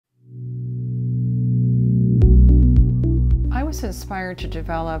was inspired to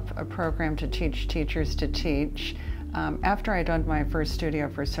develop a program to teach teachers to teach after I'd owned my first studio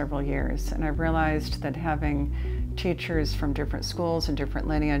for several years, and I realized that having teachers from different schools and different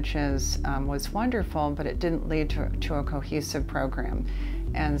lineages was wonderful, but it didn't lead to a cohesive program.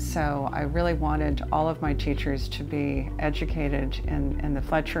 And so I really wanted all of my teachers to be educated in the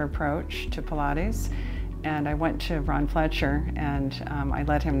Fletcher approach to Pilates. And I went to Ron Fletcher and I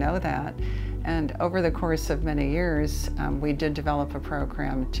let him know that. And over the course of many years, we did develop a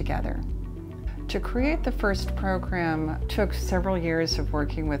program together. To create the first program took several years of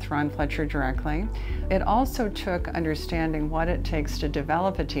working with Ron Fletcher directly. It also took understanding what it takes to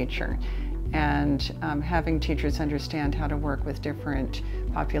develop a teacher and having teachers understand how to work with different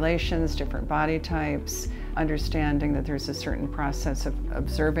populations, different body types, understanding that there's a certain process of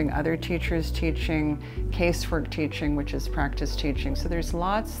observing other teachers teaching, casework teaching, which is practice teaching. So there's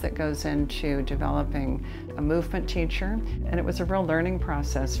lots that goes into developing a movement teacher, and it was a real learning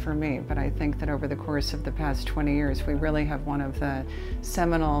process for me, but I think that over the course of the past 20 years, we really have one of the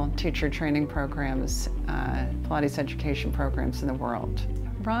seminal teacher training programs, Pilates education programs in the world.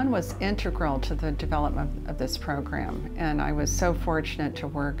 Ron was integral to the development of this program, and I was so fortunate to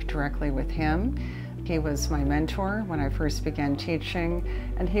work directly with him. He was my mentor when I first began teaching,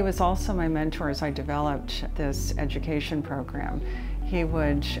 and he was also my mentor as I developed this education program. He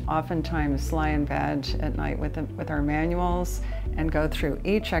would oftentimes lie in bed at night with our manuals and go through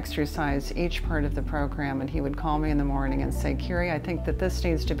each exercise, each part of the program, and he would call me in the morning and say, "Kyria, I think that this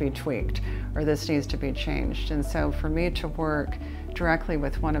needs to be tweaked or this needs to be changed." And so for me to work directly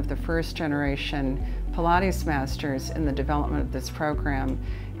with one of the first generation Pilates masters in the development of this program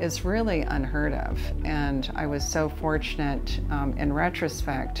is really unheard of. And I was so fortunate in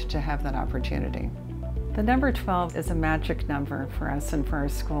retrospect to have that opportunity. The number 12 is a magic number for us and for our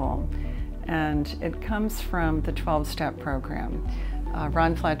school. And it comes from the 12-step program.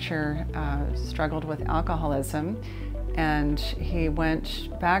 Ron Fletcher struggled with alcoholism, and he went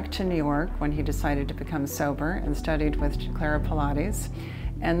back to New York when he decided to become sober and studied with Kyria Pilates.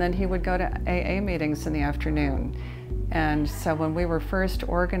 And then he would go to AA meetings in the afternoon. And so when we were first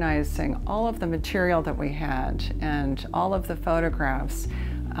organizing all of the material that we had and all of the photographs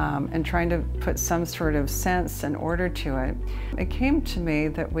and trying to put some sort of sense and order to it, it came to me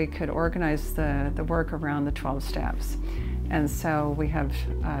that we could organize the work around the 12 steps. And so we have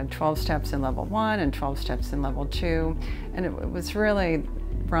 12 steps in level 1 and 12 steps in level 2. And it was really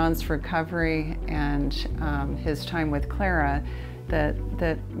Ron's recovery and his time with Kyria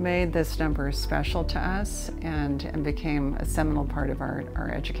that made this number special to us and became a seminal part of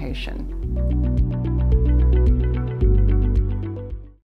our education.